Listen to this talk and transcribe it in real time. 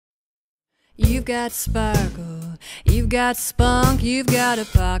You've got sparkle, you've got spunk, you've got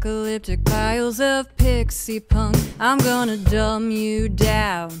apocalyptic piles of pixie punk. I'm gonna dumb you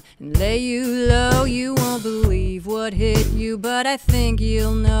down and lay you low. You won't believe what hit you, but I think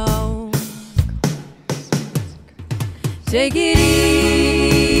you'll know. Take it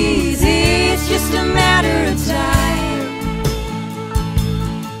easy, it's just a matter of time.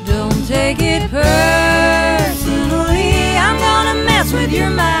 Don't take it personally, I'm gonna mess with your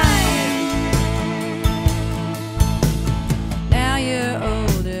mind.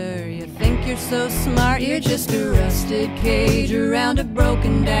 You're so smart, you're just a rusted cage around a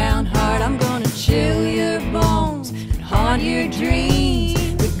broken down heart. I'm gonna chill your bones and haunt your dreams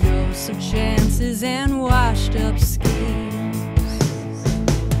with ghosts of chances and washed up schemes.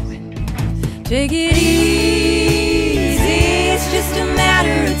 Take it easy, it's just a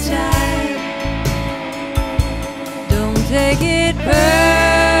matter of time. Don't take it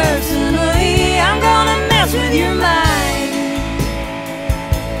personally, I'm gonna mess with your mind.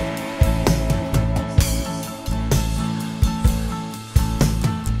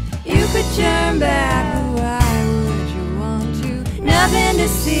 Turn back, but why would you want to? Nothing to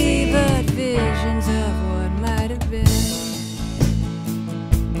see but visions of what might have been.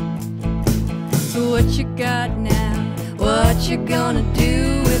 So what you got now? What you gonna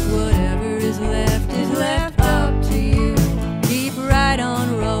do with whatever is left up to you. Keep right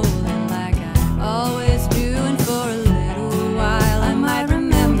on rolling like I always do, and for a little while I might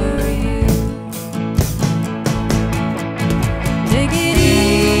remember you. Take it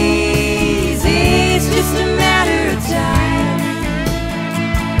just a matter of time.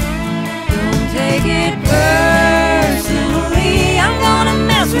 Don't take it personally, I'm gonna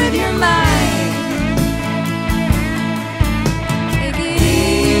mess with your mind.